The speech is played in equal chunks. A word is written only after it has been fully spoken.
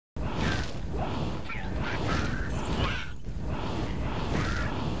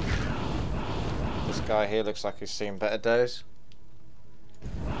guy here looks like he's seen better days.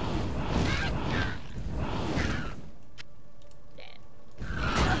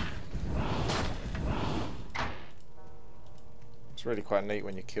 It's really quite neat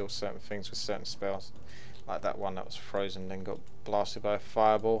when you kill certain things with certain spells. Like that one that was frozen, then got blasted by a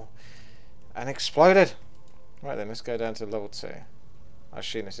fireball and exploded. Right then, let's go down to level 2. I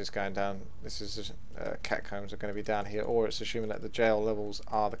assume this is going down. This is catacombs are going to be down here, or it's assuming that the jail levels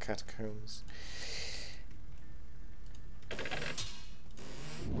are the catacombs.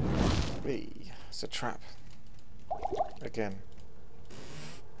 It's a trap again.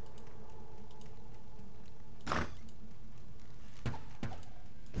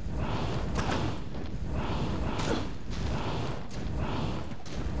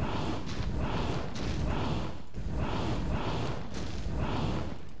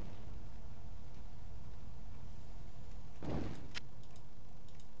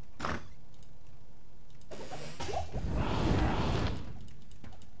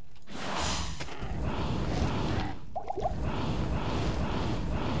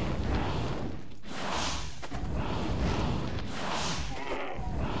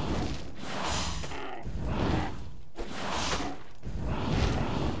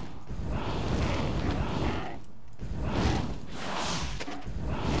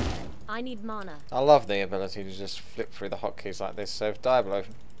 I need mana. I love the ability to just flip through the hotkeys like this. So if Diablo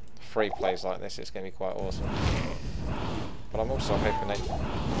 3 plays like this, it's going to be quite awesome. But I'm also hoping that you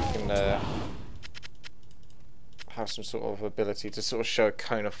can have some sort of ability to sort of show a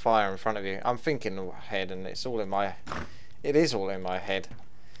cone of fire in front of you. I'm thinking ahead, and it's all in my... It is all in my head.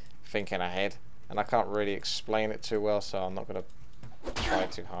 Thinking ahead. And I can't really explain it too well, so I'm not going to try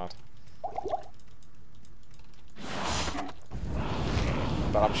too hard.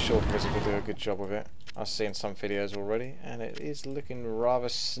 But I'm sure Blizzard will do a good job with it. I've seen some videos already, and it is looking rather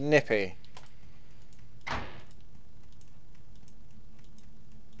snippy.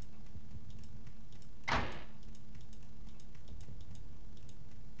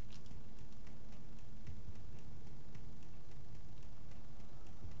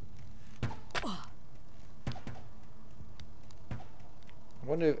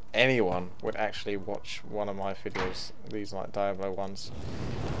 I wonder if anyone would actually watch one of my videos, these like Diablo ones,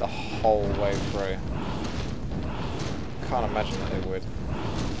 the whole way through. Can't imagine that they would.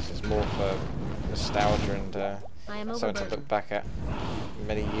 This is more for nostalgia and something to look back at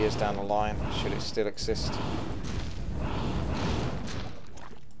many years down the line, should it still exist.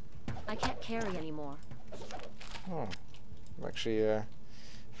 I can't carry anymore. Oh, I'm actually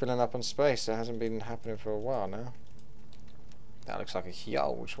filling up on space. That hasn't been happening for a while now. That looks like a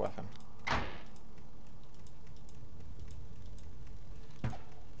huge weapon.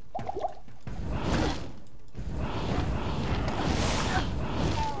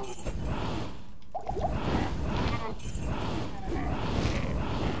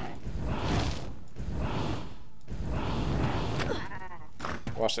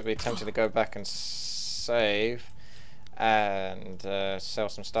 Whilst it'd be tempting to go back and save and sell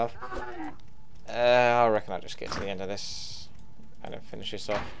some stuff, I reckon I'll just get to the end of this and then finish this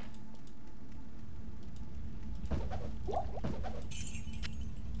off.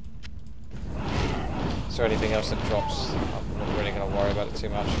 Is there anything else that drops? I'm not really going to worry about it too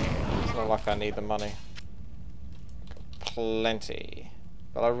much. It's not like I need the money. Plenty.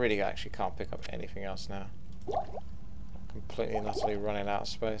 But I really actually can't pick up anything else now. I'm completely and utterly running out of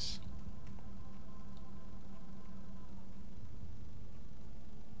space.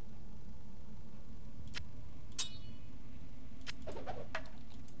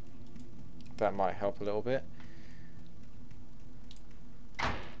 That might help a little bit.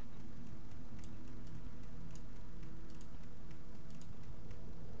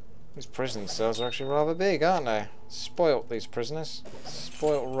 These prison cells are actually rather big, aren't they? Spoilt, these prisoners.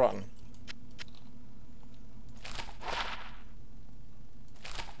 Spoilt rotten.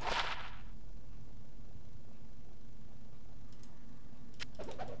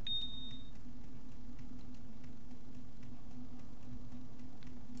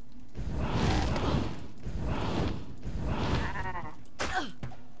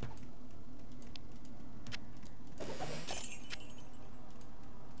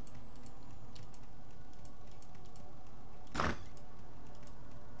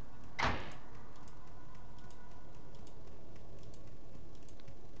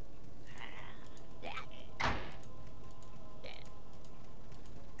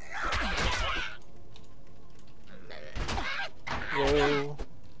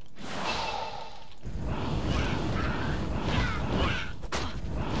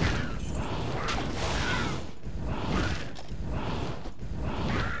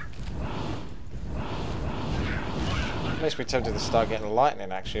 makes me tempted to start getting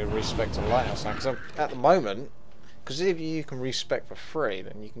lightning, actually, a respec to lightning or something. Because at the moment, because if you can respec for free,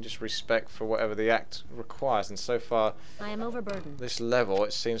 then you can just respec for whatever the act requires. And so far, I am overburdened. this level,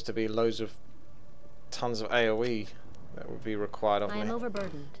 it seems to be tons of AoE that would be required of me. I am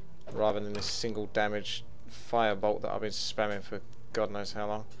overburdened. Rather than this single damage firebolt that I've been spamming for God knows how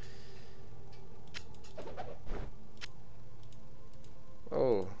long.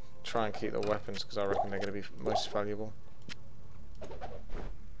 Oh, try and keep the weapons because I reckon they're going to be most valuable.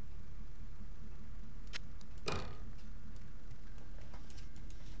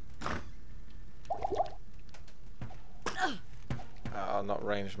 Oh, not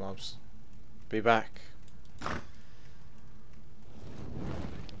ranged mobs. Be back.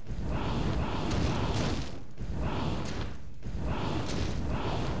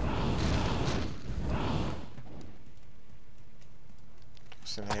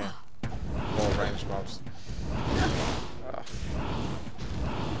 What's in here? More ranged mobs. Ah.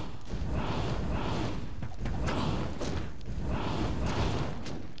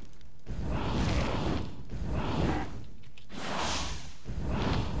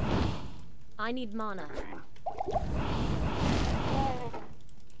 I need mana.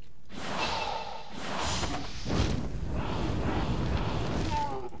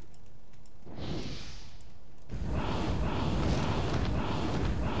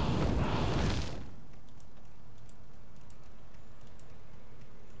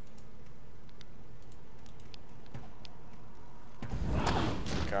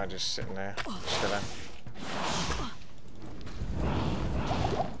 Guy just sitting there, chilling.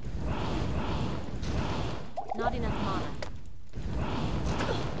 Not enough mana.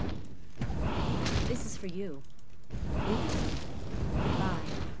 This is for you. Oops. Goodbye.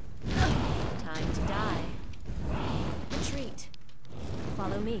 Time to die. Retreat.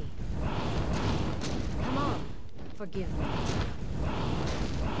 Follow me. Come on. Forgive me.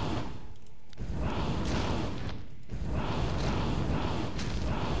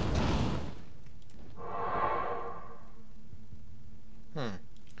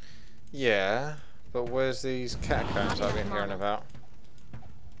 Yeah, but where's these catacombs I've been hearing about?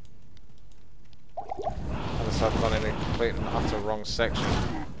 Unless I've gone in a complete and utter wrong section.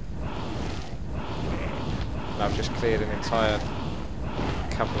 And I've just cleared an entire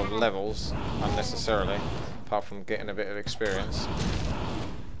couple of levels unnecessarily, apart from getting a bit of experience.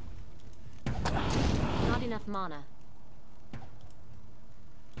 Not enough mana.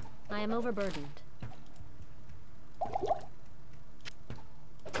 I am overburdened.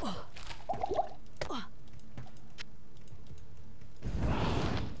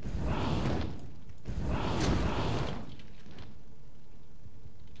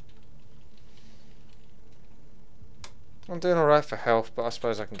 I'm doing alright for health, but I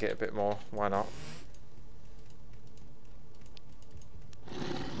suppose I can get a bit more. Why not?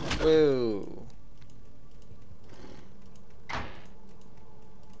 Woo!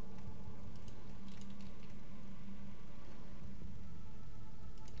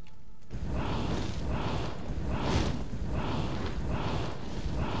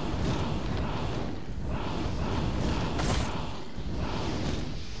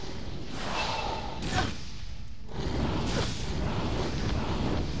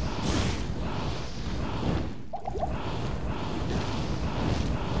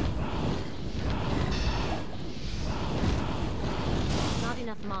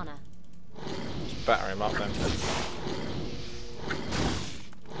 Mana. Just batter him up then.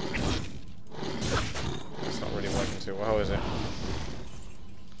 That's not really working too well, is it?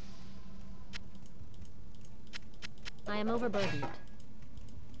 I am overburdened.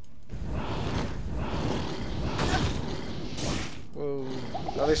 Whoa.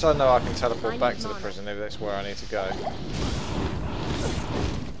 At least I know I can teleport back to the prison if that's where I need to go.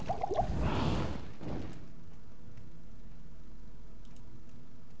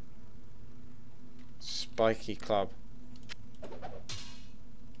 Spiky club.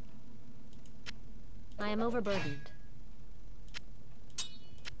 I am overburdened.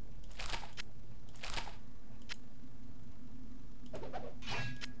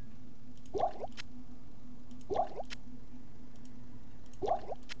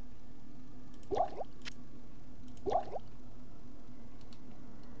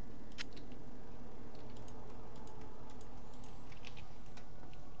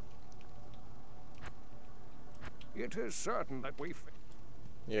 It is certain that we...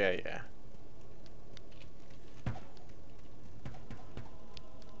 Yeah.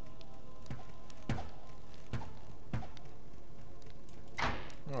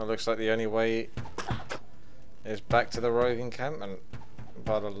 Well, it looks like the only way is back to the rogue encampment,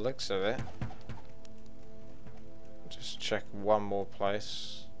 by the looks of it. Just check one more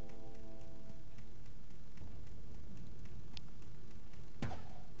place.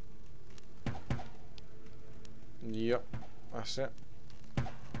 Yep, that's it.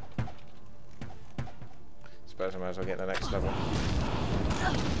 Suppose I might as well get the next level.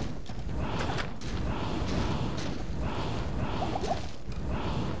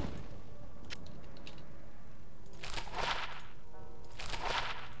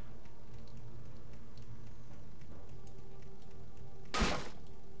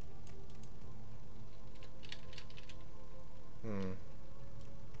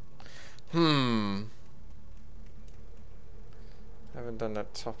 Haven't done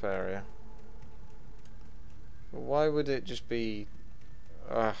that top area. Why would it just be...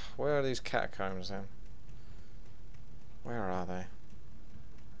 where are these catacombs then? Where are they?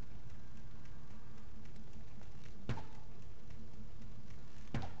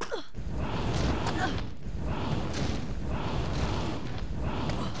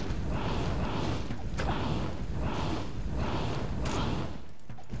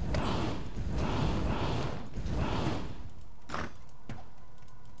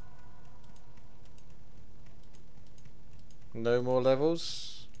 No more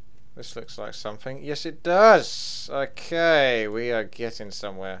levels? This looks like something. Yes, it does! Okay, we are getting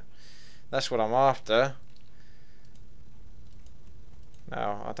somewhere. That's what I'm after.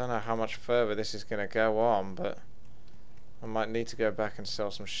 Now, I don't know how much further this is going to go on, but I might need to go back and sell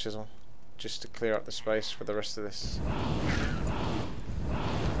some shizzle just to clear up the space for the rest of this.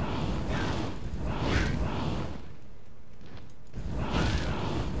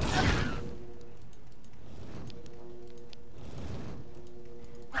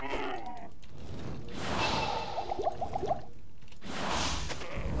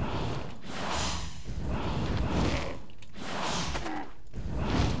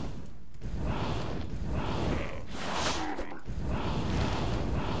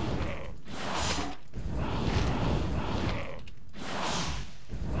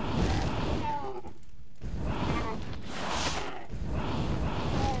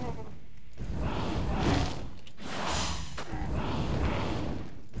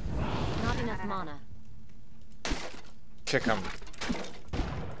 Mana. Kick him.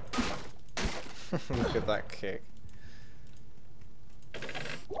 Look at that kick.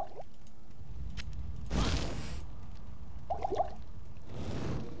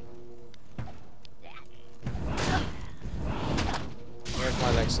 Where's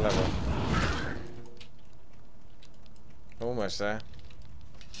my next level? Almost there.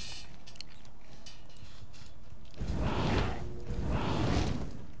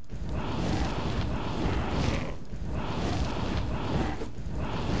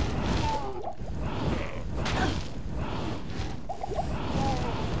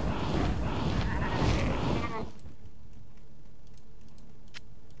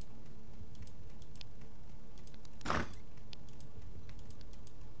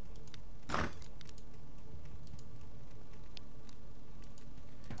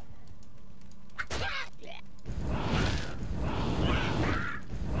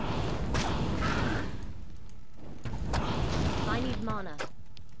 Mana.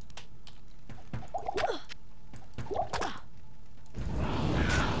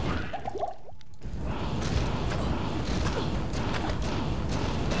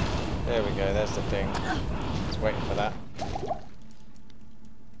 There we go, there's the thing. Just waiting for that.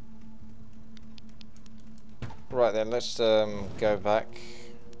 Right then, let's go back.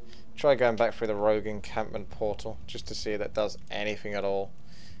 Try going back through the rogue encampment portal, just to see if that does anything at all.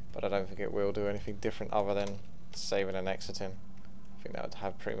 But I don't think it will do anything different other than saving and exiting. I think that would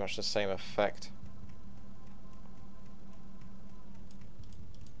have pretty much the same effect.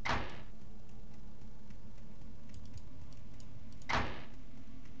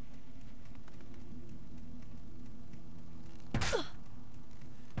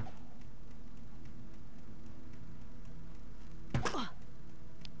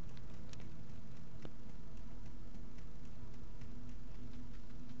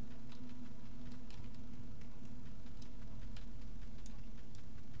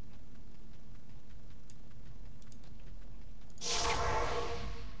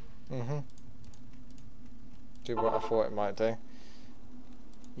 Do what I thought it might do.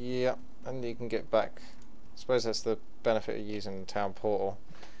 Yeah, and you can get back. I suppose that's the benefit of using the town portal.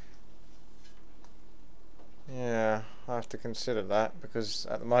 Yeah, I have to consider that, because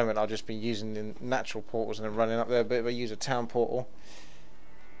at the moment I'll just be using the natural portals and then running up there, but if I use a town portal,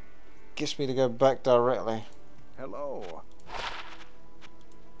 it gets me to go back directly. Hello.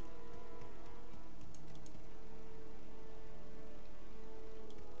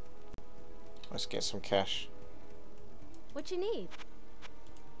 Let's get some cash. What you need?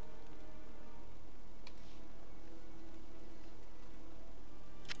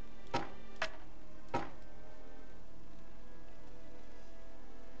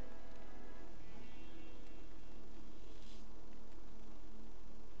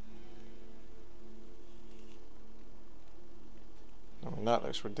 I mean, that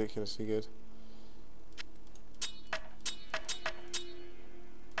looks ridiculously good.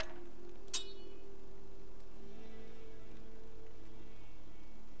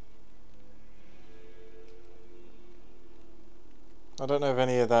 I don't know if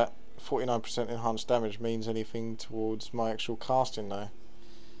any of that 49% enhanced damage means anything towards my actual casting though.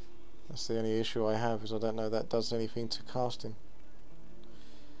 That's the only issue I have, is I don't know if that does anything to casting.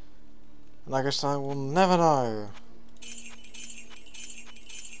 And I guess I will never know.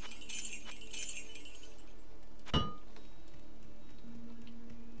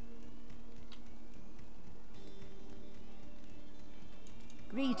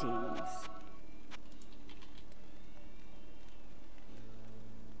 Greetings.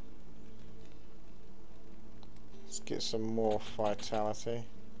 Let's get some more vitality.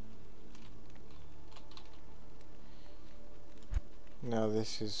 Now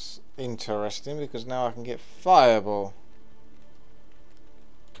this is interesting because now I can get Fireball.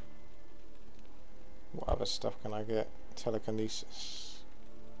 What other stuff can I get? Telekinesis.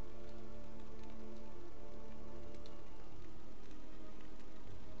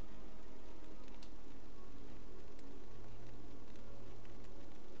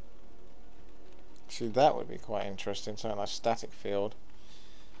 See, that would be quite interesting, something like static field.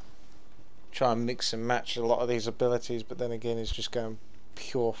 Try and mix and match a lot of these abilities, but then again it's just going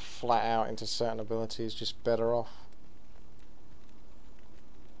pure flat out into certain abilities, just better off.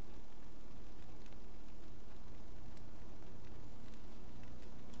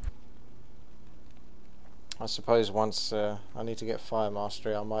 I suppose once I need to get Fire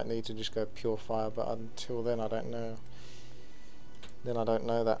Mastery, I might need to just go pure fire, but until then I don't know. Then I don't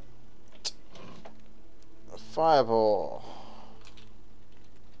know that. Fireball.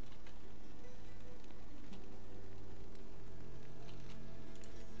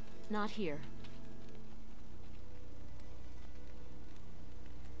 Not here.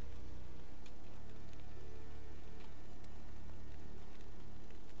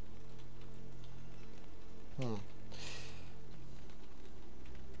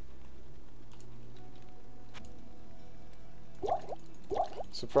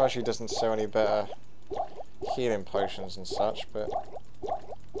 Surprised she doesn't sell any better healing potions and such, but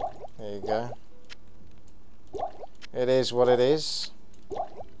there you go. It is what it is.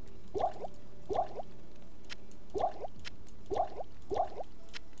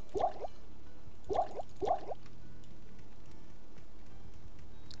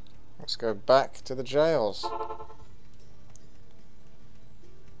 Let's go back to the jails.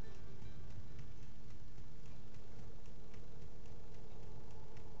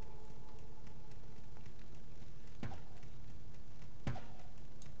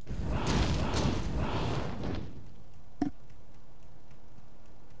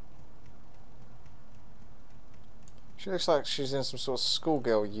 She looks like she's in some sort of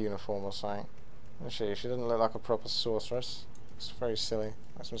schoolgirl uniform or something. Doesn't she? She doesn't look like a proper sorceress. It's very silly.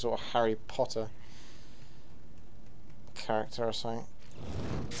 Like some sort of Harry Potter character or something.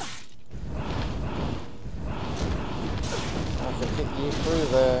 I can hit you through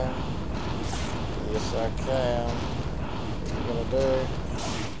there. Yes, I can. What are you gonna do?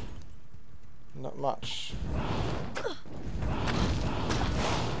 Not much.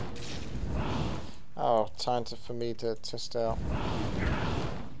 Oh, time for me to test out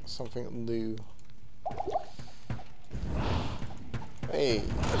something new. Hey!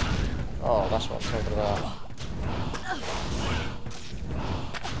 Oh, that's what I'm talking about.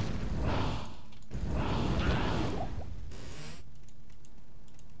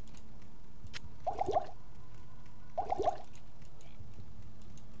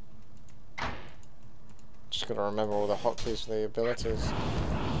 Just gotta remember all the hotkeys for the abilities.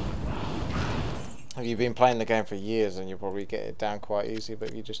 If you've been playing the game for years, then you'll probably get it down quite easy, but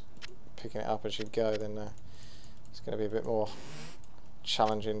if you're just picking it up as you go, then it's going to be a bit more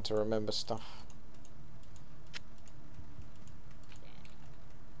challenging to remember stuff.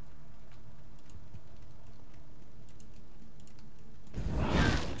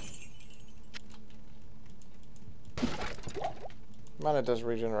 Mana does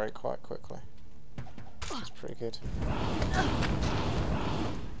regenerate quite quickly. That's pretty good.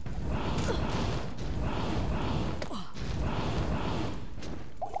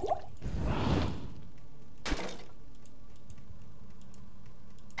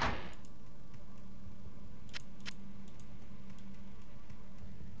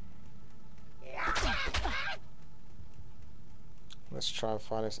 Let's try and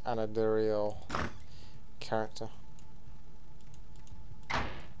find this Anadirial character.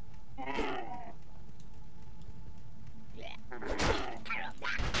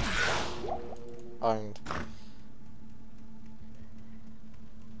 Owned.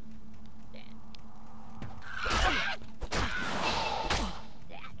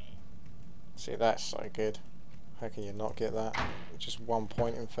 See, that's so good. How can you not get that? Just 1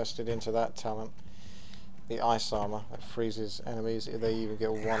 point infested into that talent. The ice armor that freezes enemies if they even get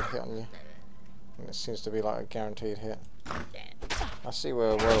 1 hit on you. And it seems to be like a guaranteed hit. I see where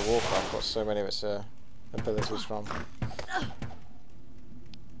World of Warcraft got so many of its abilities from.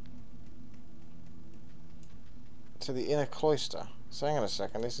 To the inner cloister. So hang on a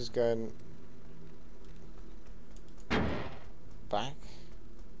second, this is going back.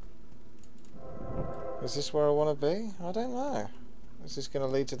 Is this where I want to be? I don't know. Is this going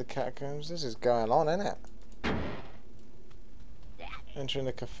to lead to the catacombs? This is going on, isn't it? Entering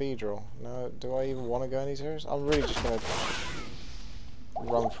the cathedral. No, do I even want to go in these areas? I'm really just going to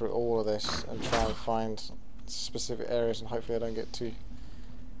run through all of this and try and find specific areas, and hopefully I don't get too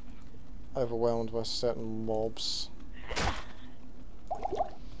overwhelmed by certain mobs.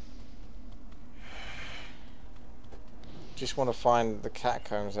 Just want to find the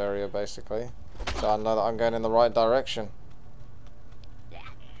catacombs area basically, so I know that I'm going in the right direction.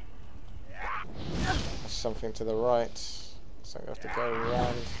 There's something to the right, so I have to go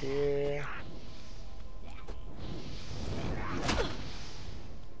around here.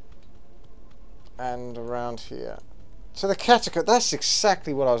 And around here. So the catacomb, that's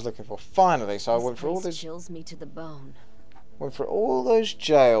exactly what I was looking for. Finally, so I went through all this. Chills me to the bone. Went through all those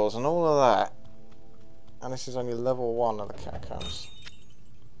jails and all of that. And this is only level 1 of the catacombs.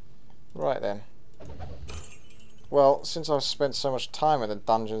 Right then. Well, since I've spent so much time in the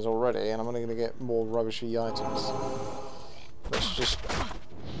dungeons already, and I'm only going to get more rubbishy items, let's just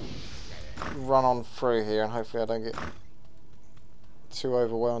run on through here, and hopefully I don't get too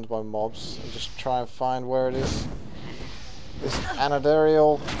overwhelmed by mobs, and just try and find where it is this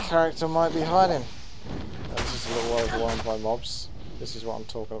Anadirial character might be hiding. That's just a little overwhelmed by mobs. This is what I'm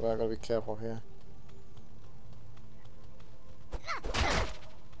talking about, I've got to be careful here.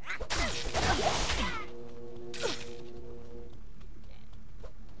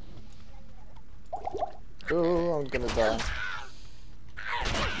 Oh, I'm gonna die.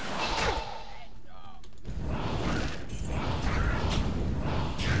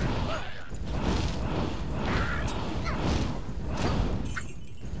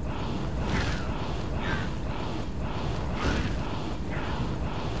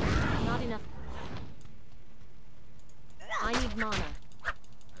 Not enough. I need mana.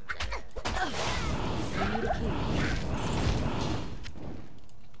 I need a key.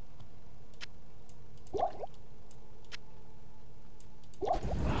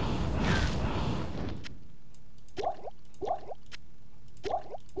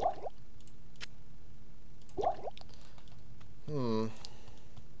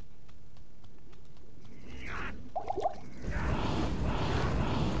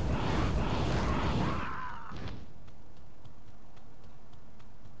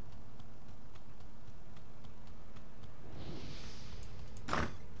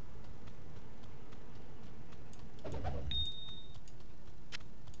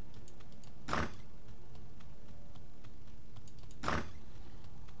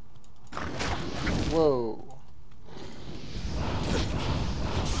 Whoa.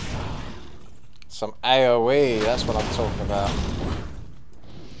 Some AoE, that's what I'm talking about.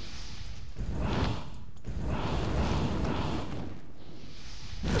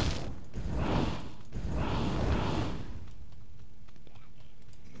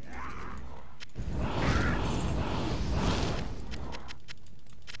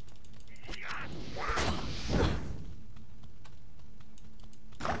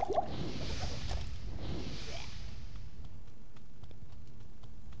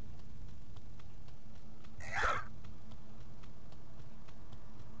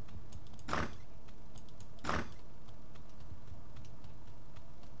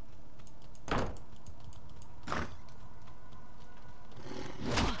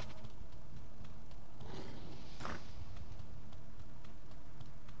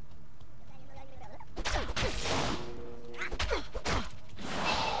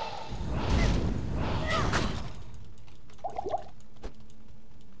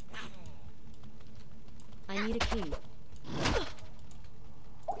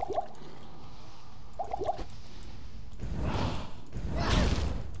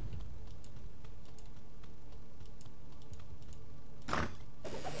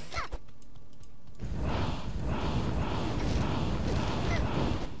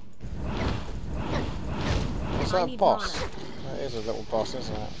 Is that a boss? That is a little boss,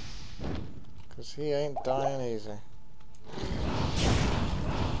 isn't it? Because he ain't dying easy.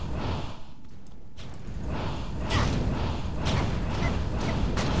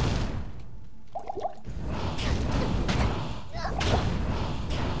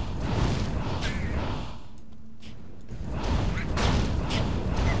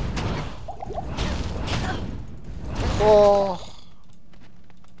 Oh!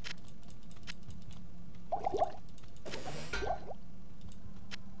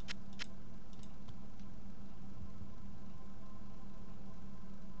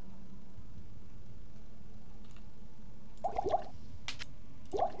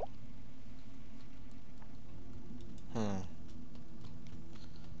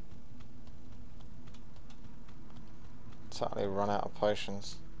 Totally run out of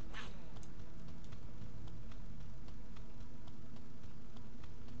potions.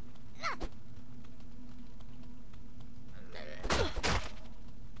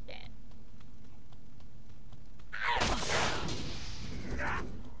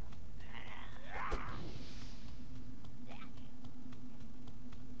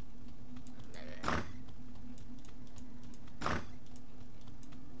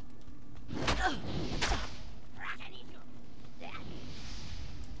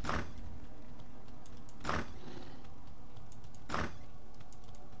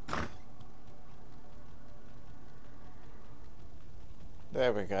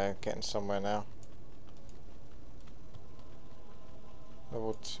 There we go, getting somewhere now.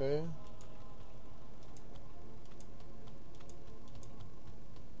 Level 2.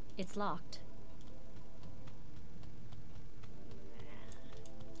 It's locked.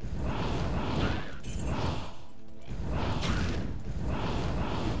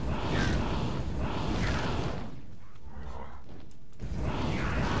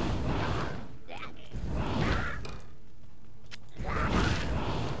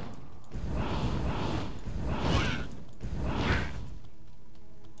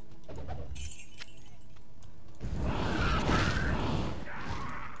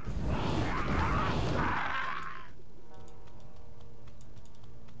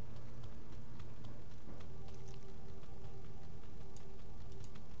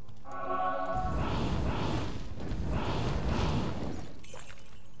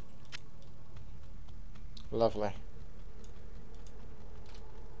 Lovely.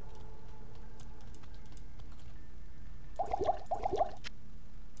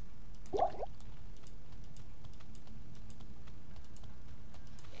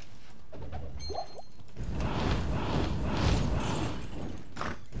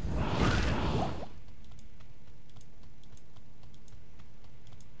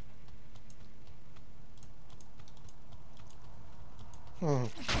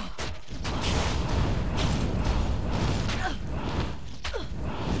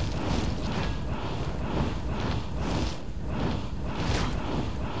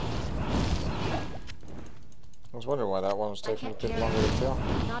 I was wondering why that one was taking a bit longer to kill.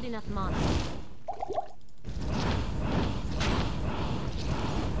 Not enough mana.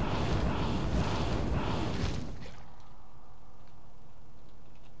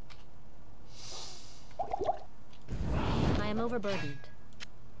 I am overburdened.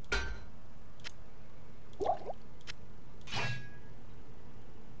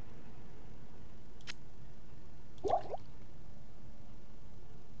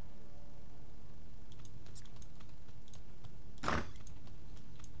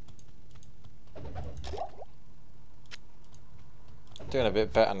 Doing a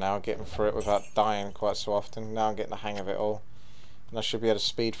bit better now, getting through it without dying quite so often. Now I'm getting the hang of it all. And I should be able to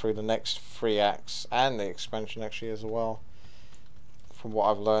speed through the next 3 acts and the expansion actually as well. From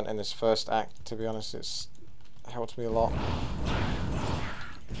what I've learned in this first act, to be honest, it's helped me a lot.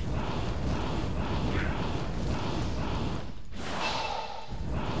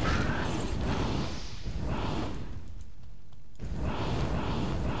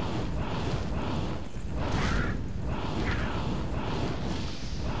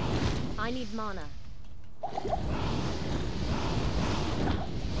 I need mana.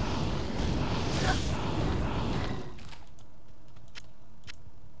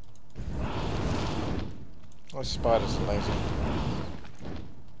 Those spiders are lazy.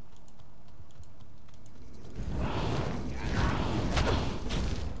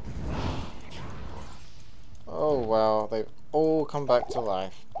 Oh wow, they've all come back to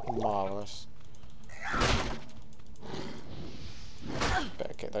life. Marvellous.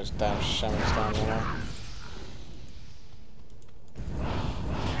 Better get those damn shamans down there.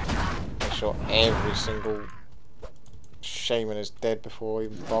 Make sure every single shaman is dead before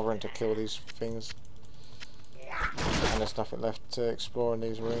even bothering to kill these things. And there's nothing left to explore in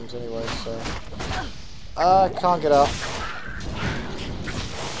these rooms anyway, so... I can't get up.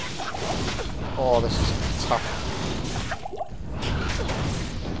 Oh, this is tough.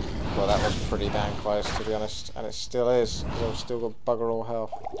 Well, that was pretty damn close, to be honest. And it still is, because I've still got bugger all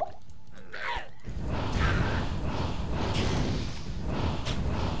health.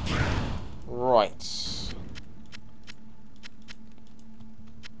 Right.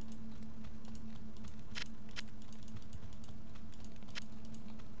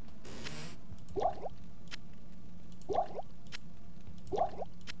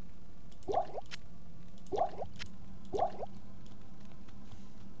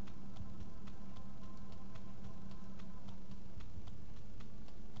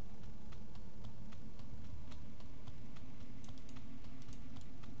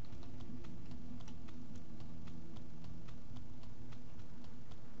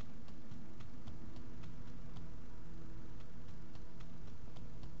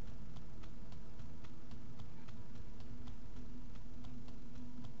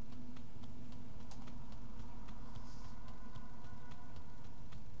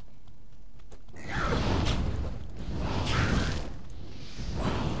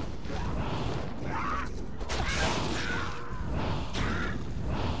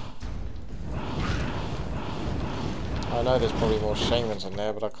 I know there's probably more shamans in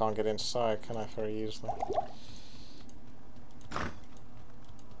there, but I can't get inside, can I, very easily?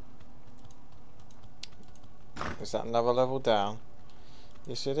 Is that another level down?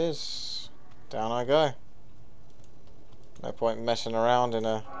 Yes, it is. Down I go. No point messing around in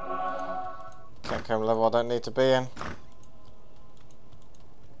a Capcom level I don't need to be in.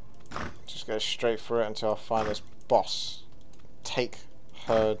 Just go straight through it until I find this boss. Take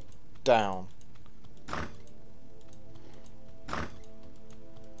her down.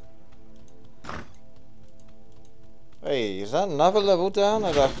 Hey, is that another level down?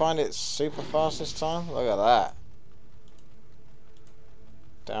 Did I find it super fast this time? Look at that.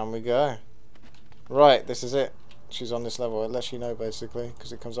 Down we go. Right, this is it. She's on this level. It lets you know, basically,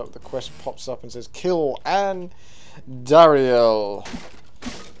 because it comes up, the quest pops up and says, kill Anne Dariel.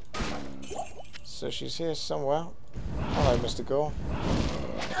 So she's here somewhere. Hello, Mr. Gore.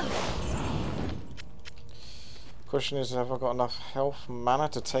 Question is, have I got enough health mana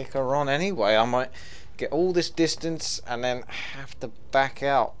to take her on anyway? I might get all this distance and then have to back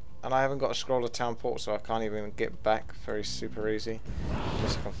out. And I haven't got a scroll to town portal, so I can't even get back very super easy.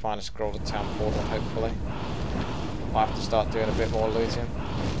 Unless I can find a scroll to town portal, hopefully. Might have to start doing a bit more looting.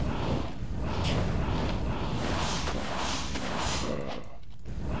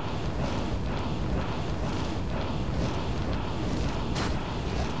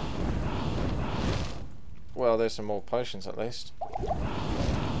 Well, there's some more potions at least.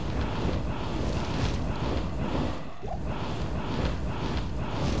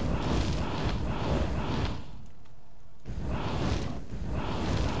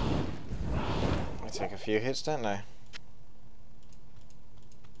 They take a few hits, don't they?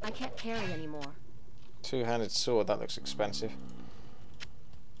 I can't carry anymore. Two-handed sword, that looks expensive.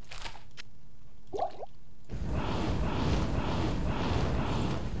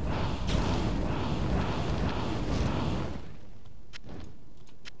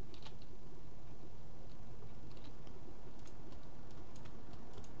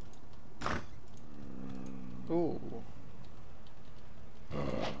 Ooh.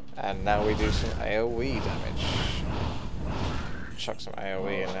 And now we do some AoE damage. Chuck some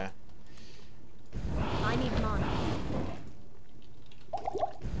AoE in there. I need mana.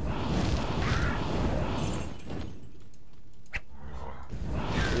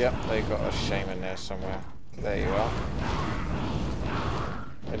 Yep, they got a shaman there somewhere. There you are.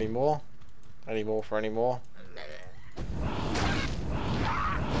 Any more? Any more for any more?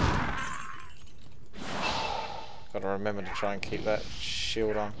 Gotta remember to try and keep that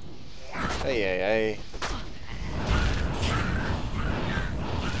shield on. Hey, hey, hey.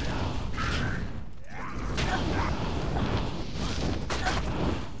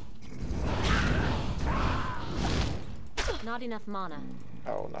 Not enough mana.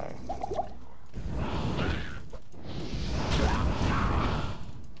 Oh no.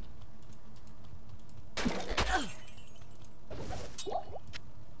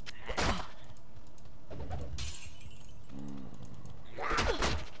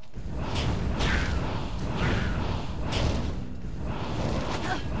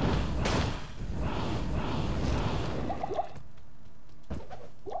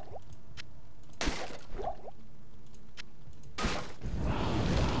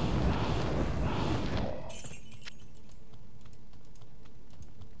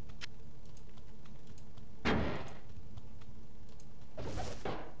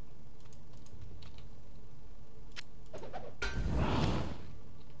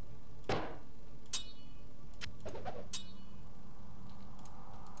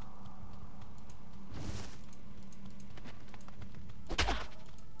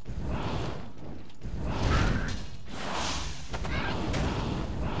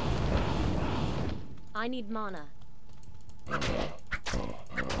 I need mana. Gonna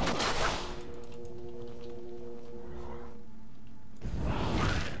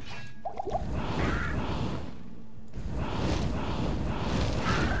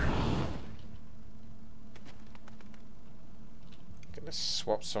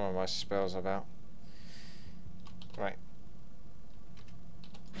swap some of my spells about. Right.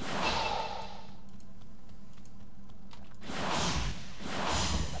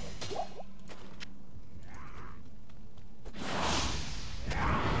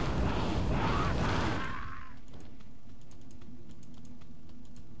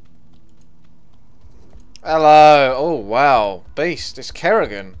 Hello! Oh wow, beast! It's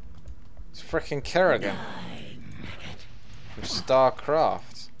Kerrigan. It's freaking Kerrigan from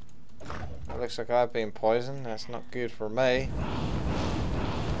StarCraft. It looks like I've been poisoned. That's not good for me.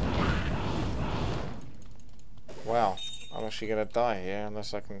 Wow, I'm actually gonna die here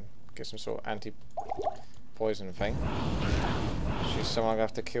unless I can get some sort of anti-poison thing. She's someone I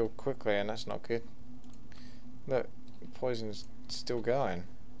have to kill quickly, and that's not good. Look, the poison's still going.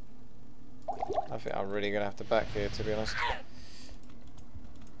 I think I'm really gonna have to back here, to be honest.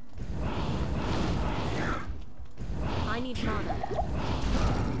 I need mana.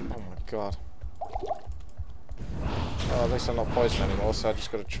 Oh my god. Oh, at least I'm not poisoned anymore, so I just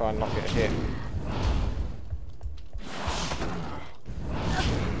gotta try and not get hit.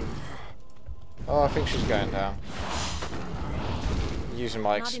 Oh, I think she's going down. Using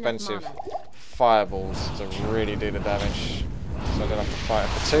my expensive fireballs to really do the damage. So I don't have to fight it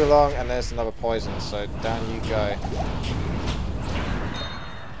for too long, and there's another poison, so down you go.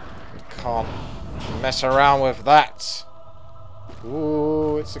 You can't mess around with that.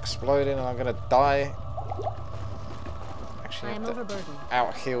 Ooh, it's exploding and I'm gonna die. Actually, I am overburdened.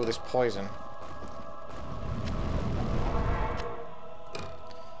 Out heal this poison.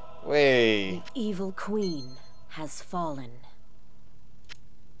 Whee! The evil queen has fallen.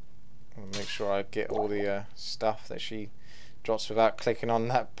 I'll make sure I get all the stuff that she drops without clicking on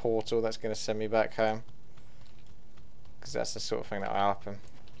that portal that's going to send me back home. Because that's the sort of thing that will happen.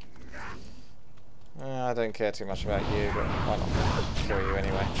 I don't care too much about you, but why not kill you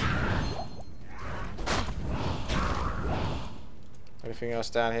anyway. Anything else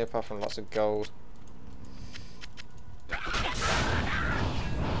down here apart from lots of gold?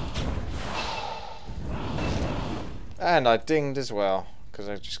 And I dinged as well, because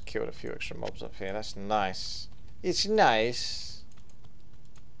I just killed a few extra mobs up here. That's nice. It's nice.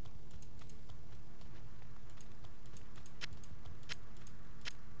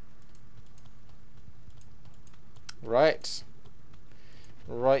 Right.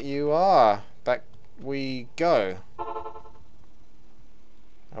 Right you are. Back we go.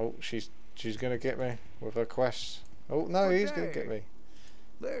 Oh, she's gonna get me with her quest. Oh no, he's gonna get me.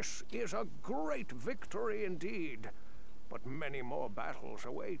 This is a great victory indeed, but many more battles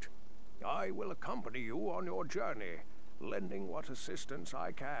await. I will accompany you on your journey, lending what assistance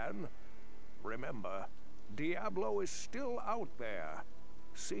I can. Remember, Diablo is still out there,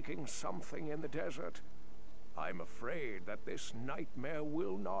 seeking something in the desert. I'm afraid that this nightmare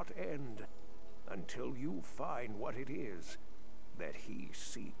will not end until you find what it is that he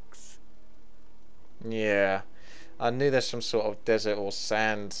seeks. Yeah, I knew there's some sort of desert or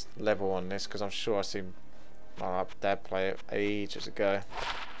sand level on this, because I'm sure I seen my dad play it ages ago.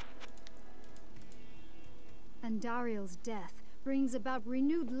 And Dariel's death brings about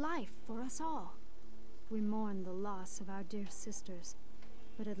renewed life for us all. We mourn the loss of our dear sisters,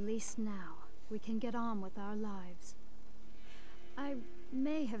 but at least now we can get on with our lives. I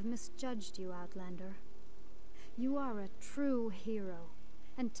may have misjudged you, Outlander. You are a true hero,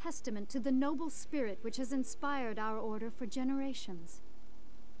 and testament to the noble spirit which has inspired our order for generations.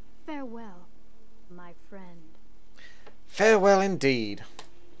 Farewell, my friend. Farewell indeed.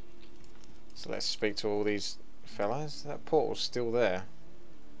 So let's speak to all these fellas. That portal's still there.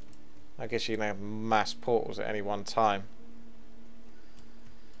 I guess you can have mass portals at any one time.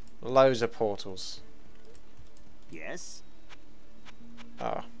 Loads of portals. Yes?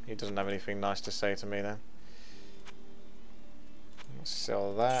 Oh, he doesn't have anything nice to say to me then. Let's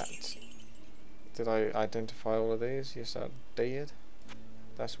sell that. Did I identify all of these? Yes, I did.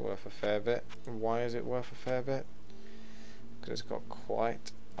 That's worth a fair bit. Why is it worth a fair bit? Because it's got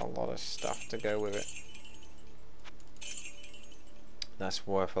quite a lot of stuff to go with it. That's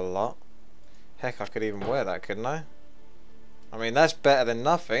worth a lot. Heck, I could even wear that, couldn't I? I mean, that's better than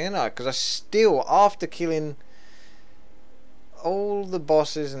nothing, isn't it? Because I still, after killing all the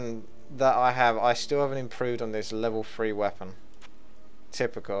bosses and that I have, I still haven't improved on this level 3 weapon.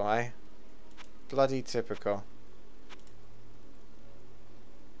 Typical, eh? Bloody typical.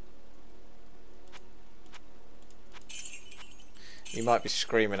 You might be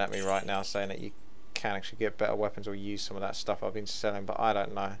screaming at me right now saying that you can actually get better weapons or use some of that stuff I've been selling, but I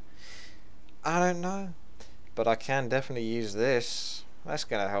don't know. I don't know. But I can definitely use this. That's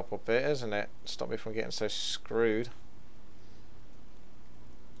going to help a bit, isn't it? Stop me from getting so screwed.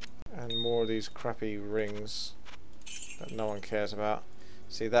 And more of these crappy rings that no one cares about.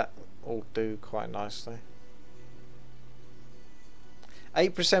 See, that will do quite nicely.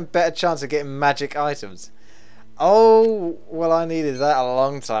 8% better chance of getting magic items. Oh, well, I needed that a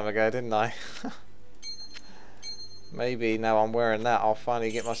long time ago, didn't I? Maybe now I'm wearing that, I'll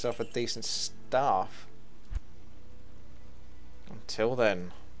finally get myself a decent staff. Until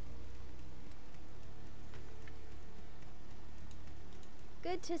then.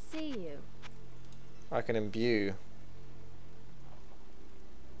 Good to see you. I can imbue.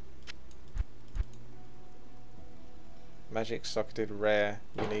 Magic, socketed, rare,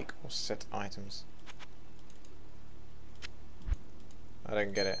 unique, or set items. I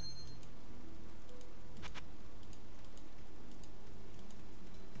don't get it.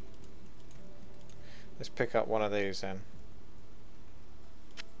 Let's pick up one of these then.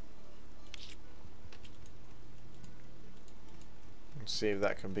 And see if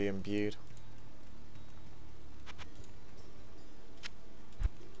that can be imbued.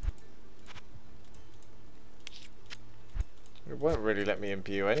 It won't really let me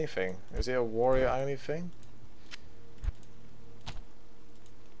imbue anything. Is it a warrior only thing?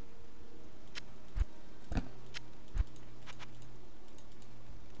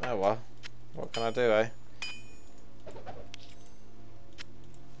 Oh well, what can I do, eh?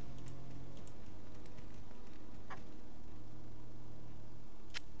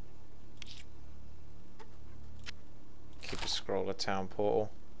 Keep a scroll of town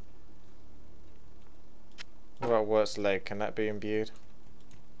portal. What about Wirt's leg? Can that be imbued?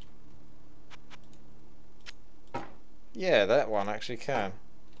 Yeah, that one actually can.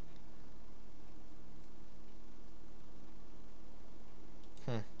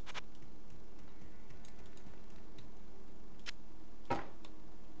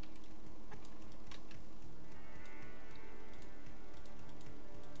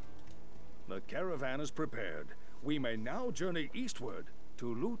 The caravan is prepared. We may now journey eastward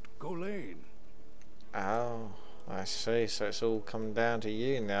to Loot Golain. Oh, I see. So it's all come down to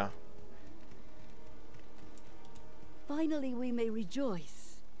you now. Finally, we may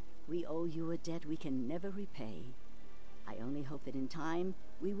rejoice. We owe you a debt we can never repay. I only hope that in time,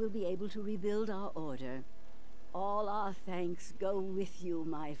 we will be able to rebuild our order. All our thanks go with you,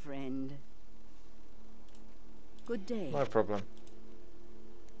 my friend. Good day. No problem.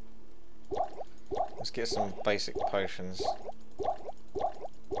 Let's get some basic potions.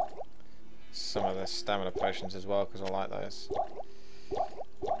 Some of the stamina potions as well, because I like those.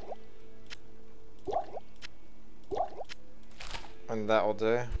 And that'll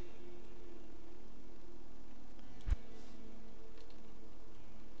do.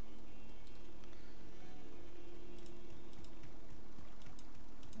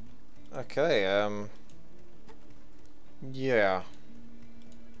 Okay, yeah.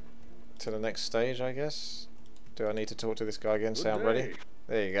 To the next stage, I guess. Do I need to talk to this guy again? Say I'm ready?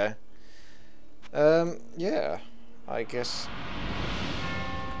 There you go. Yeah. I guess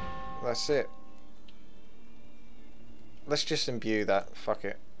that's it. Let's just imbue that. Fuck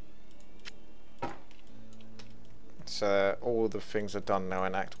it. So all the things are done now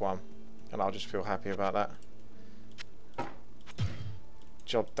in Act 1. And I'll just feel happy about that.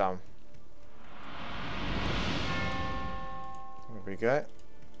 Job done. There we go.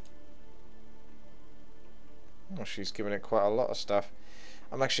 Well, she's giving it quite a lot of stuff.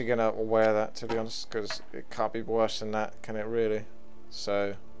 I'm actually going to wear that, to be honest, because it can't be worse than that, can it really?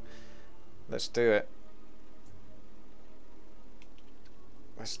 So, let's do it.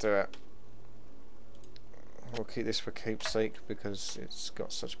 Let's do it. We'll keep this for keepsake because it's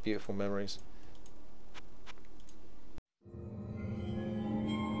got such beautiful memories.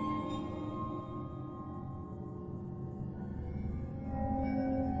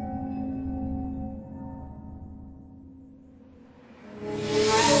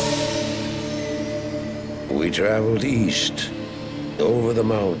 We traveled east, over the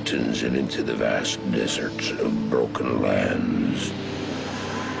mountains and into the vast deserts of broken lands.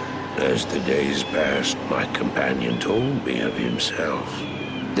 As the days passed, my companion told me of himself,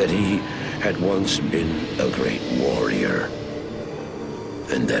 that he had once been a great warrior,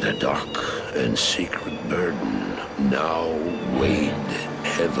 and that a dark and secret burden now weighed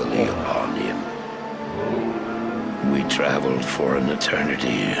heavily upon him. We traveled for an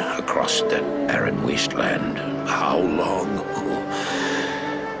eternity across that arid wasteland. How long?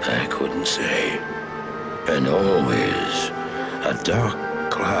 I couldn't say. And always, A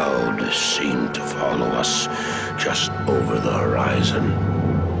dark cloud seemed to follow us just over the horizon.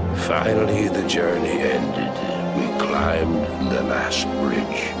 Finally, the journey ended. We climbed the last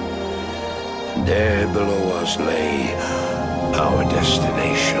bridge. There below us lay our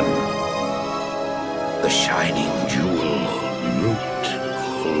destination. The shining jewel, Loot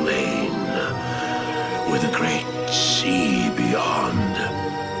Lane, with a great sea beyond.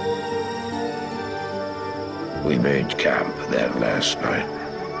 We made camp there last night.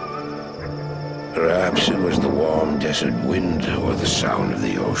 Perhaps it was the warm desert wind or the sound of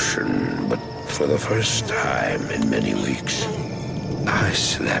the ocean, but for the first time in many weeks, I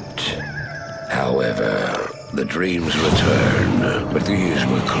slept. However, the dreams returned, but these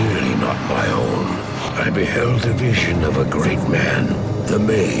were clearly not my own. I beheld a vision of a great man, the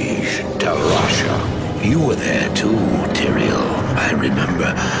mage, Talrasha. You were there too, Tyrael. I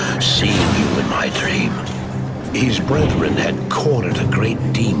remember seeing you in my dream. His brethren had cornered a great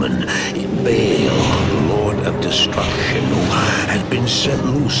demon, Baal, Lord of Destruction, who had been set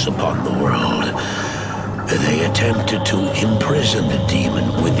loose upon the world. They attempted to imprison the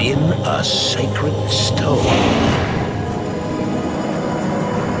demon within a sacred stone.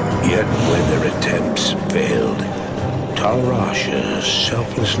 Yet when their attempts failed, Talrasha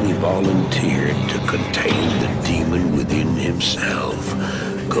selflessly volunteered to contain the demon within himself,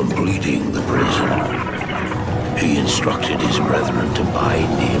 completing the prison. He instructed his brethren to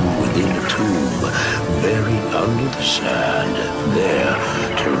bind him within a tomb, buried under the sand, there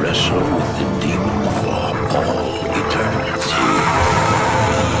to wrestle with the demon for all eternity.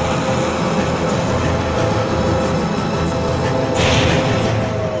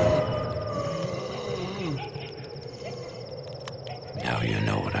 Now you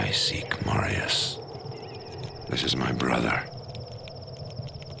know what I seek, Marius. This is my brother.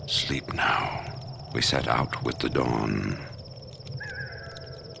 Sleep now. We set out with the dawn.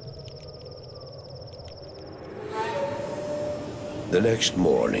 The next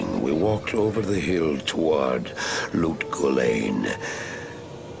morning, we walked over the hill toward Loot Lane.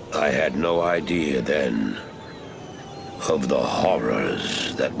 I had no idea then of the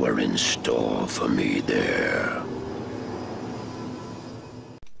horrors that were in store for me there.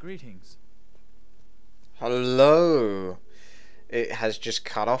 Greetings. Hello. It has just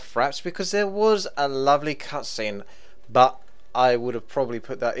cut off, perhaps because there was a lovely cutscene, but I would have probably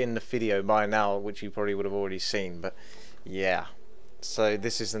put that in the video by now, which you probably would have already seen. But yeah, so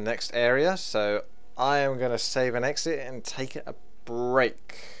this is the next area, so I am going to save and exit and take a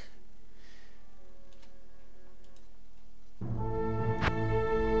break.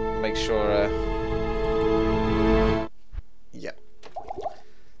 Make sure yeah.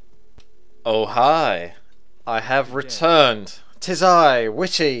 Oh hi, I have returned. 'Tis I,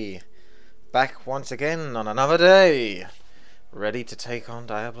 WTii, back once again on another day, ready to take on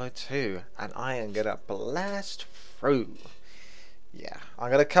Diablo 2, and I am gonna blast through. Yeah, I'm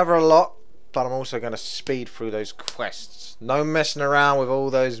gonna cover a lot, but I'm also gonna speed through those quests. No messing around with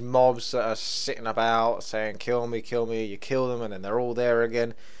all those mobs that are sitting about saying kill me, you kill them and then they're all there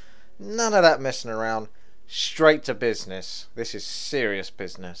again. None of that messing around, straight to business. This is serious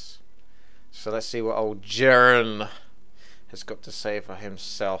business. So let's see what old Jaren has got to say for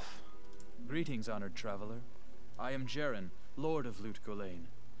himself. Greetings, honored traveler. I am Jaren, Lord of Loot Lane,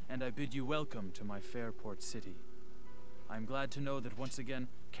 and I bid you welcome to my fair port city. I am glad to know that once again,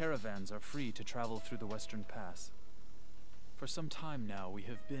 caravans are free to travel through the Western Pass. For some time now, we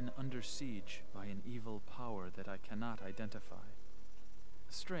have been under siege by an evil power that I cannot identify.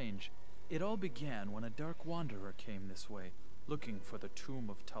 Strange, it all began when a dark wanderer came this way, looking for the tomb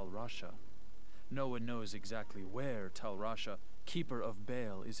of Talrasha. No one knows exactly where Talrasha, keeper of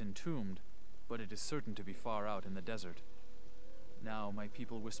Baal, is entombed, but it is certain to be far out in the desert. Now my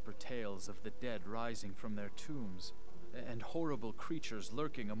people whisper tales of the dead rising from their tombs, and horrible creatures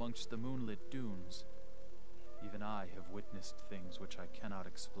lurking amongst the moonlit dunes. Even I have witnessed things which I cannot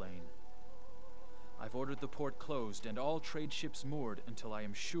explain. I've ordered the port closed and all trade ships moored until I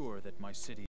am sure that my city